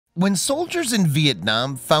When soldiers in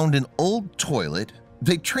Vietnam found an old toilet,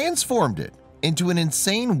 they transformed it into an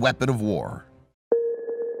insane weapon of war.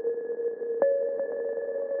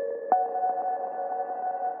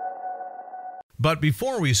 But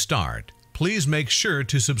before we start, please make sure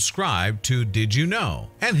to subscribe to Did You Know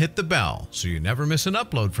and hit the bell so you never miss an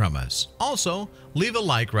upload from us. Also, leave a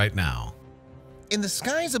like right now. In the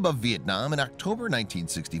skies above Vietnam in October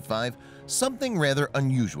 1965, something rather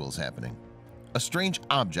unusual is happening. A strange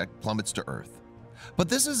object plummets to Earth. But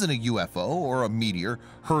this isn't a UFO or a meteor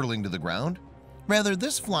hurtling to the ground. Rather,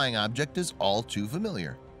 this flying object is all too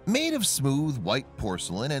familiar. Made of smooth white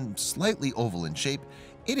porcelain and slightly oval in shape,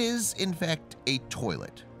 it is, in fact, a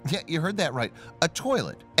toilet. Yeah, you heard that right, a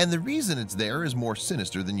toilet. And the reason it's there is more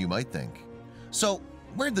sinister than you might think. So,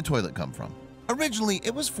 where'd the toilet come from? Originally,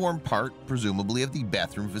 it was formed part, presumably, of the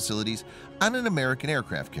bathroom facilities on an American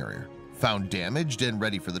aircraft carrier. Found damaged and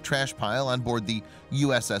ready for the trash pile on board the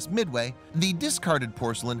USS Midway, the discarded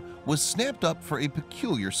porcelain was snapped up for a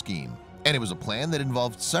peculiar scheme, and it was a plan that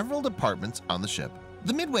involved several departments on the ship.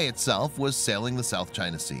 The Midway itself was sailing the South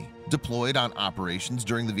China Sea, deployed on operations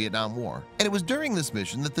during the Vietnam War, and it was during this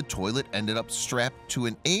mission that the toilet ended up strapped to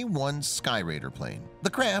an A-1 Skyraider plane.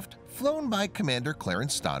 The craft, flown by Commander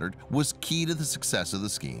Clarence Stoddard, was key to the success of the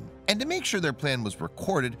scheme. And to make sure their plan was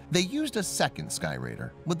recorded, they used a second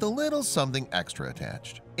Skyraider with a little something extra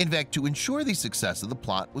attached. In fact, to ensure the success of the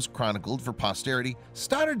plot was chronicled for posterity,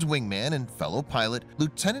 Stoddard's wingman and fellow pilot,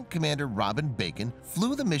 Lieutenant Commander Robin Bacon,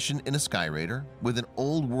 flew the mission in a Skyraider with an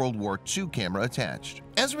old World War II camera attached.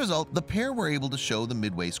 As a result, the pair were able to show the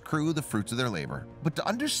Midway's crew the fruits of their labor. But to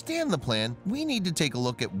understand the plan, we need to take a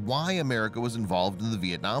look at why America was involved in the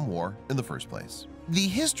Vietnam War in the first place. The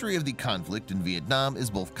history of the conflict in Vietnam is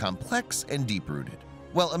both complex and deep-rooted.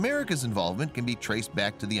 While America's involvement can be traced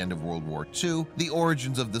back to the end of World War II, the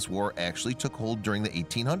origins of this war actually took hold during the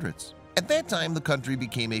 1800s. At that time, the country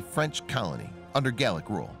became a French colony under Gallic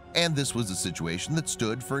rule, and this was a situation that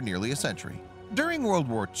stood for nearly a century. During World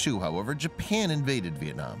War II, however, Japan invaded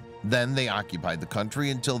Vietnam. Then they occupied the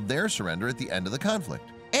country until their surrender at the end of the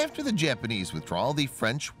conflict. After the Japanese withdrawal, the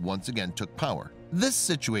French once again took power. This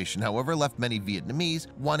situation, however, left many Vietnamese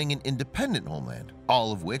wanting an independent homeland,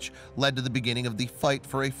 all of which led to the beginning of the fight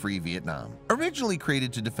for a free Vietnam. Originally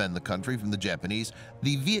created to defend the country from the Japanese,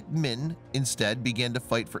 the Viet Minh instead began to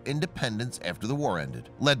fight for independence after the war ended.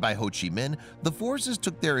 Led by Ho Chi Minh, the forces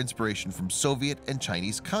took their inspiration from Soviet and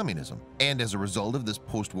Chinese communism, and as a result of this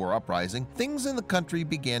post-war uprising, things in the country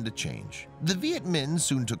began to change. The Viet Minh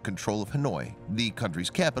soon took control of Hanoi, the country's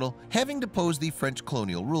capital, having deposed the French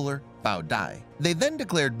colonial ruler Bao Dai. They then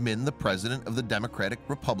declared Minh the president of the Democratic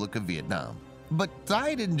Republic of Vietnam. But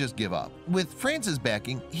Dai didn't just give up. With France's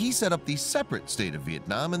backing, he set up the separate state of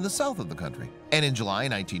Vietnam in the south of the country. And in July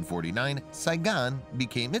 1949, Saigon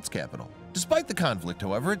became its capital. Despite the conflict,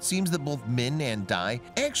 however, it seems that both Minh and Dai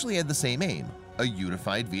actually had the same aim: a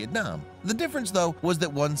unified Vietnam. The difference, though, was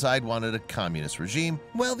that one side wanted a communist regime,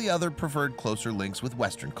 while the other preferred closer links with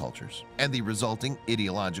Western cultures. And the resulting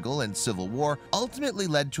ideological and civil war ultimately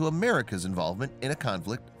led to America's involvement in a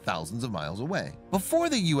conflict thousands of miles away. Before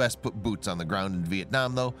the US put boots on the ground in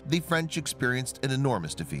Vietnam, though, the French experienced an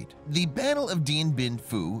enormous defeat. The Battle of Dien Bien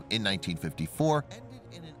Phu in 1954 ended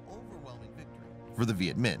in an overwhelming victory for the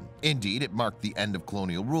Viet Minh. Indeed, it marked the end of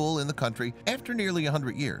colonial rule in the country after nearly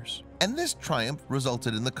 100 years. And this triumph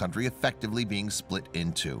resulted in the country effectively being split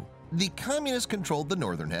in two. The communists controlled the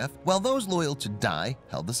northern half, while those loyal to Dai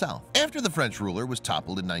held the south. After the French ruler was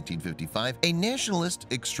toppled in 1955, a nationalist,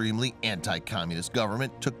 extremely anti-communist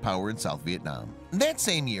government took power in South Vietnam. That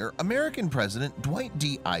same year, American President Dwight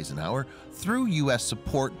D. Eisenhower threw U.S.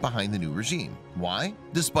 support behind the new regime. Why?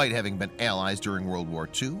 Despite having been allies during World War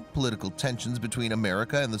II, political tensions between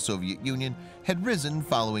America and the Soviet Union had risen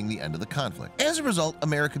following the end of the conflict. As a result,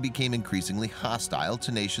 America became increasingly hostile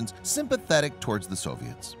to nations sympathetic towards the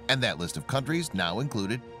Soviets. And that list of countries now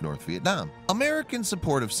included North Vietnam. American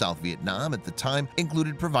support of South Vietnam at the time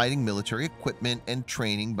included providing military equipment and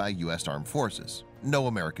training by U.S. armed forces. No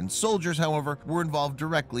American soldiers, however, were involved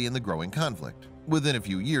directly in the growing conflict. Within a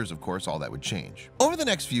few years, of course, all that would change. Over the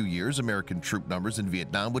next few years, American troop numbers in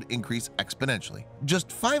Vietnam would increase exponentially.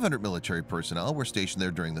 Just 500 military personnel were stationed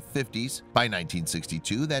there during the 50s. By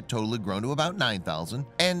 1962, that total had grown to about 9,000.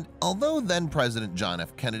 And although then-President John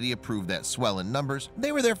F. Kennedy approved that swell in numbers,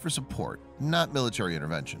 they were there for support, not military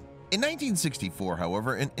intervention. In 1964,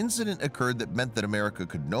 however, an incident occurred that meant that America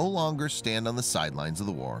could no longer stand on the sidelines of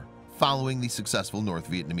the war. Following the successful North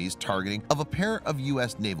Vietnamese targeting of a pair of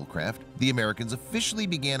U.S. naval craft, the Americans officially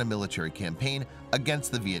began a military campaign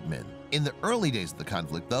against the Viet Minh. In the early days of the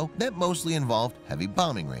conflict, though, that mostly involved heavy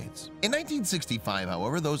bombing raids. In 1965,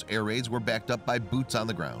 however, those air raids were backed up by boots on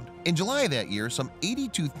the ground. In July of that year, some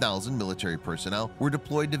 82,000 military personnel were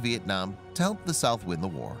deployed to Vietnam to help the South win the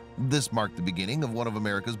war. This marked the beginning of one of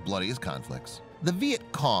America's bloodiest conflicts. The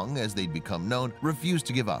Viet Cong, as they'd become known, refused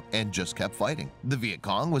to give up and just kept fighting. The Viet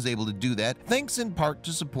Cong was able to do that thanks in part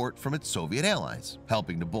to support from its Soviet allies.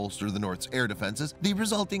 Helping to bolster the North's air defenses, the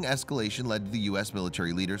resulting escalation led to the U.S.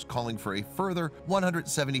 military leaders calling for a further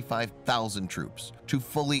 175,000 troops to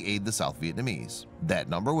fully aid the South Vietnamese. That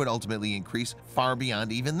number would ultimately increase far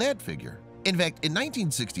beyond even that figure. In fact, in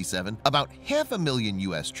 1967, about 500,000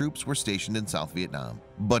 U.S. troops were stationed in South Vietnam.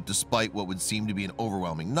 But despite what would seem to be an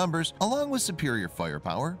overwhelming numbers, along with superior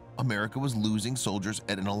firepower, America was losing soldiers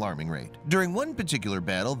at an alarming rate. During one particular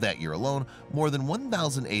battle that year alone, more than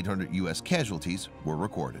 1,800 U.S. casualties were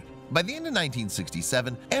recorded. By the end of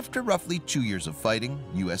 1967, after roughly 2 years of fighting,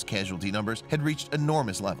 U.S. casualty numbers had reached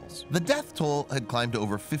enormous levels. The death toll had climbed to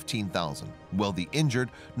over 15,000, while the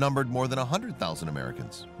injured numbered more than 100,000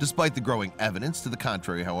 Americans. Despite the growing evidence to the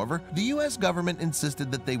contrary, however, the U.S. government insisted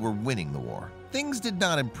that they were winning the war. Things did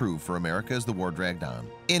not improve for America as the war dragged on.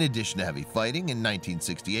 In addition to heavy fighting, in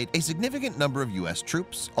 1968, a significant number of U.S.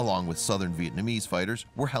 troops, along with southern Vietnamese fighters,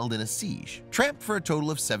 were held in a siege. Trapped for a total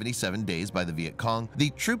of 77 days by the Viet Cong,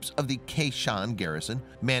 the troops of the Khe Sanh garrison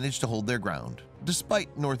managed to hold their ground,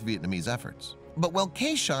 despite North Vietnamese efforts. But while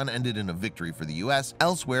Khe Sanh ended in a victory for the U.S.,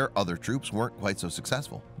 elsewhere other troops weren't quite so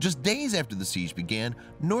successful. Just days after the siege began,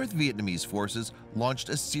 North Vietnamese forces launched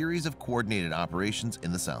a series of coordinated operations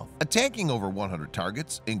in the south. Attacking over 100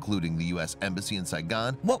 targets, including the U.S. Embassy in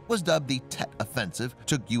Saigon, what was dubbed the Tet Offensive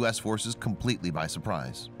took U.S. forces completely by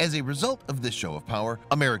surprise. As a result of this show of power,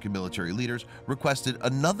 American military leaders requested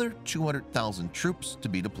another 200,000 troops to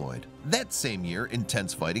be deployed. That same year,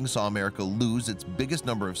 intense fighting saw America lose its biggest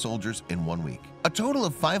number of soldiers in 1 week. A total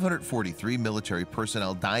of 543 military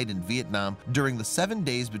personnel died in Vietnam during the 7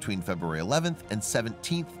 days between February 11th and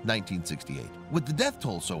 17th, 1968. With the death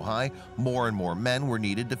toll so high, more and more men were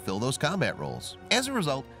needed to fill those combat roles. As a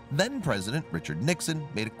result, then-President Richard Nixon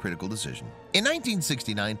made a critical decision. In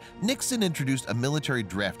 1969, Nixon introduced a military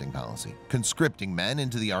drafting policy, conscripting men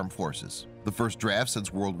into the armed forces. The first draft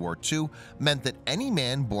since World War II meant that any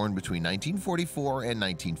man born between 1944 and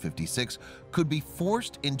 1956 could be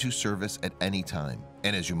forced into service at any time.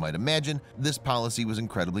 And as you might imagine, this policy was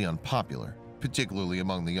incredibly unpopular, particularly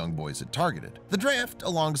among the young boys it targeted. The draft,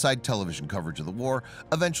 alongside television coverage of the war,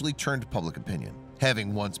 eventually turned public opinion.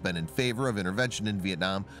 Having once been in favor of intervention in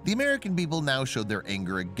Vietnam, the American people now showed their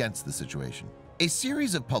anger against the situation. A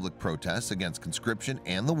series of public protests against conscription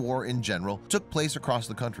and the war in general took place across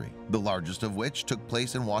the country, the largest of which took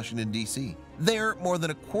place in Washington, D.C. There, more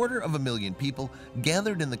than 250,000 people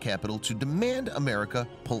gathered in the capital to demand America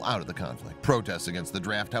pull out of the conflict. Protests against the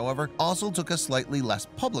draft, however, also took a slightly less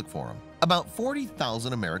public forum. About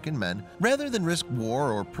 40,000 American men, rather than risk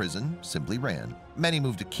war or prison, simply ran. Many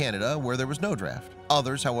moved to Canada, where there was no draft.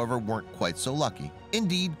 Others, however, weren't quite so lucky.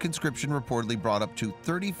 Indeed, conscription reportedly brought up to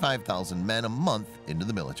 35,000 men a month into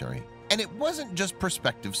the military. And it wasn't just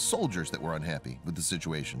prospective soldiers that were unhappy with the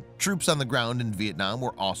situation. Troops on the ground in Vietnam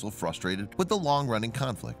were also frustrated with the long-running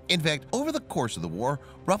conflict. In fact, over the course of the war,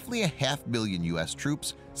 roughly 500,000 U.S.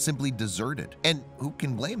 troops simply deserted. And who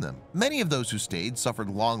can blame them? Many of those who stayed suffered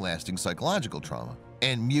long-lasting psychological trauma,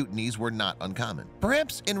 and mutinies were not uncommon.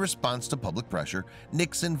 Perhaps in response to public pressure,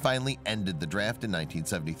 Nixon finally ended the draft in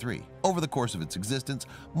 1973. Over the course of its existence,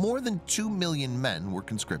 more than 2 million men were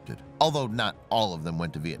conscripted, although not all of them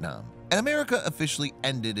went to Vietnam. And America officially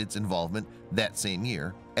ended its involvement that same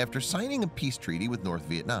year after signing a peace treaty with North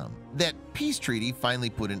Vietnam. That peace treaty finally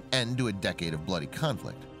put an end to a decade of bloody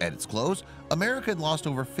conflict. At its close, America had lost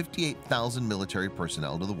over 58,000 military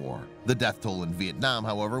personnel to the war. The death toll in Vietnam,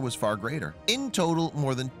 however, was far greater. In total,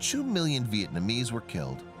 more than 2 million Vietnamese were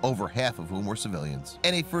killed, over half of whom were civilians,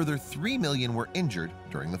 and a further 3 million were injured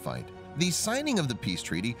during the fight. The signing of the peace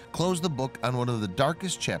treaty closed the book on one of the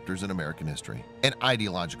darkest chapters in American history. An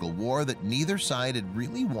ideological war that neither side had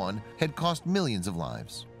really won had cost millions of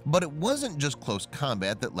lives. But it wasn't just close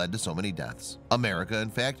combat that led to so many deaths. America, in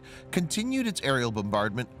fact, continued its aerial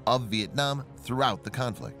bombardment of Vietnam throughout the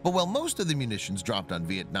conflict. But while most of the munitions dropped on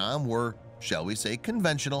Vietnam were, shall we say,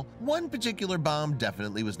 conventional, one particular bomb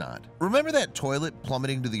definitely was not. Remember that toilet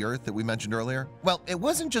plummeting to the earth that we mentioned earlier? Well, it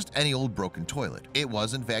wasn't just any old broken toilet. It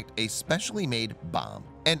was, in fact, a specially made bomb.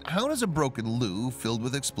 And how does a broken loo filled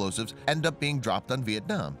with explosives end up being dropped on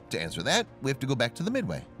Vietnam? To answer that, we have to go back to the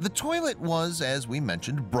Midway. The toilet was, as we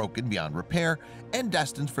mentioned, broken beyond repair and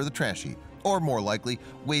destined for the trash heap. or more likely,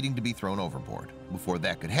 waiting to be thrown overboard. Before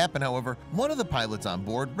that could happen, however, one of the pilots on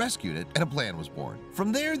board rescued it and a plan was born.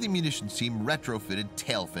 From there, the munitions team retrofitted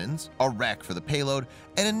tail fins, a rack for the payload,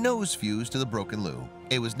 and a nose fuse to the broken Lu.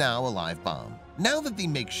 It was now a live bomb. Now that the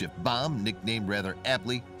makeshift bomb, nicknamed rather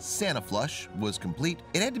aptly Santa Flush, was complete,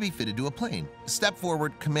 it had to be fitted to a plane. Step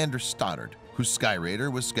forward Commander Stoddard, whose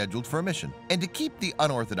Skyraider was scheduled for a mission. And to keep the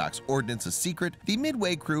unorthodox ordnance a secret, the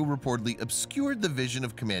Midway crew reportedly obscured the vision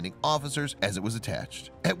of commanding officers as it was attached,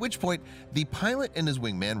 at which point the pilot and his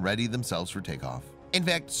wingman readied themselves for takeoff. In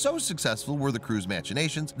fact, so successful were the crew's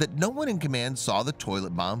machinations that no one in command saw the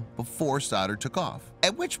toilet bomb before Stoddard took off.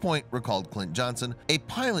 At which point, recalled Clint Johnson, a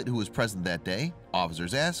pilot who was present that day,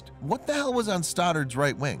 officers asked, what the hell was on Stoddard's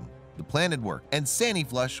right wing? The plan had worked, and Sandy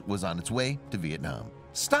Flush was on its way to Vietnam.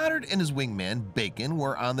 Stoddard and his wingman, Bacon,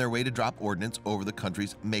 were on their way to drop ordnance over the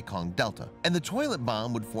country's Mekong Delta, and the toilet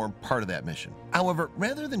bomb would form part of that mission. However,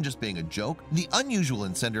 rather than just being a joke, the unusual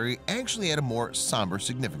incendiary actually had a more somber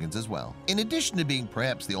significance as well. In addition to being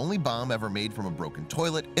perhaps the only bomb ever made from a broken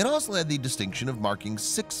toilet, it also had the distinction of marking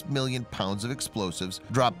 6 million pounds of explosives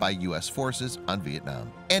dropped by U.S. forces on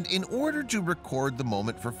Vietnam. And in order to record the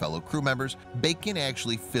moment for fellow crew members, Bacon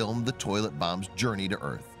actually filmed the toilet bomb's journey to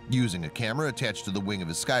Earth. Using a camera attached to the wing of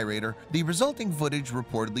his Skyraider, the resulting footage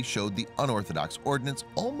reportedly showed the unorthodox ordnance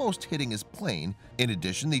almost hitting his plane. In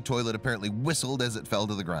addition, the toilet apparently whistled as it fell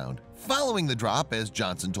to the ground. Following the drop, as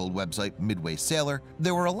Johnson told website Midway Sailor,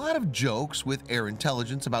 there were a lot of jokes with air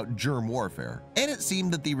intelligence about germ warfare, and it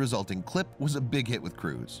seemed that the resulting clip was a big hit with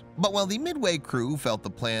crews. But while the Midway crew felt the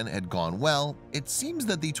plan had gone well, it seems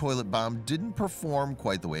that the toilet bomb didn't perform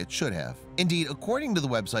quite the way it should have. Indeed, according to the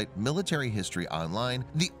website Military History Online,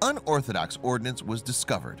 the unorthodox ordnance was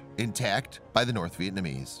discovered, intact, by the North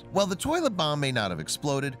Vietnamese. While the toilet bomb may not have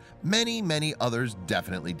exploded, many others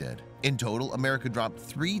definitely did. In total, America dropped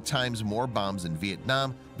 3 times more bombs in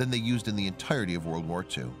Vietnam than they used in the entirety of World War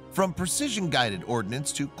II. From precision-guided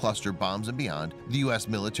ordnance to cluster bombs and beyond, the U.S.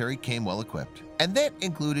 military came well equipped. And that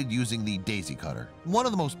included using the Daisy Cutter, one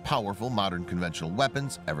of the most powerful modern conventional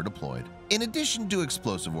weapons ever deployed. In addition to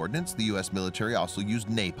explosive ordnance, the U.S. military also used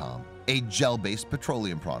napalm, a gel-based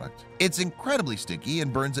petroleum product. It's incredibly sticky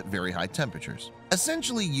and burns at very high temperatures.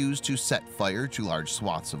 Essentially used to set fire to large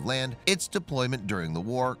swaths of land, its deployment during the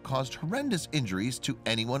war caused horrendous injuries to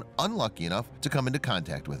anyone unlucky enough to come into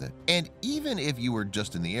contact with it. And even if you were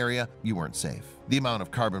just in the area, you weren't safe. The amount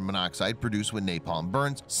of carbon monoxide produced when napalm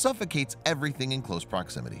burns suffocates everything in close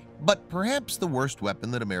proximity. But perhaps the worst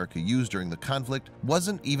weapon that America used during the conflict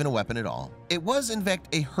wasn't even a weapon at all. It was in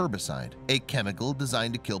fact a herbicide, a chemical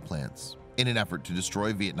designed to kill plants. In an effort to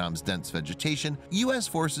destroy Vietnam's dense vegetation, U.S.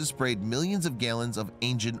 forces sprayed millions of gallons of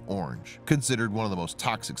Agent Orange. Considered one of the most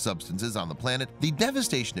toxic substances on the planet, the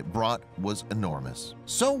devastation it brought was enormous.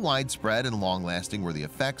 So widespread and long-lasting were the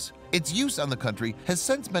effects, its use on the country has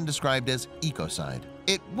since been described as ecocide.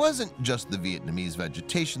 It wasn't just the Vietnamese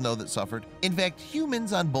vegetation, though, that suffered. In fact,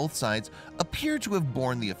 humans on both sides appear to have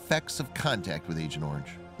borne the effects of contact with Agent Orange.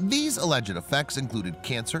 These alleged effects included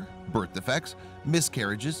cancer, birth defects,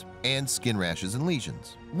 miscarriages, and skin rashes and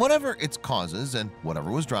lesions. Whatever its causes and whatever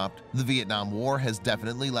was dropped, the Vietnam War has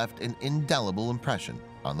definitely left an indelible impression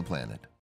on the planet.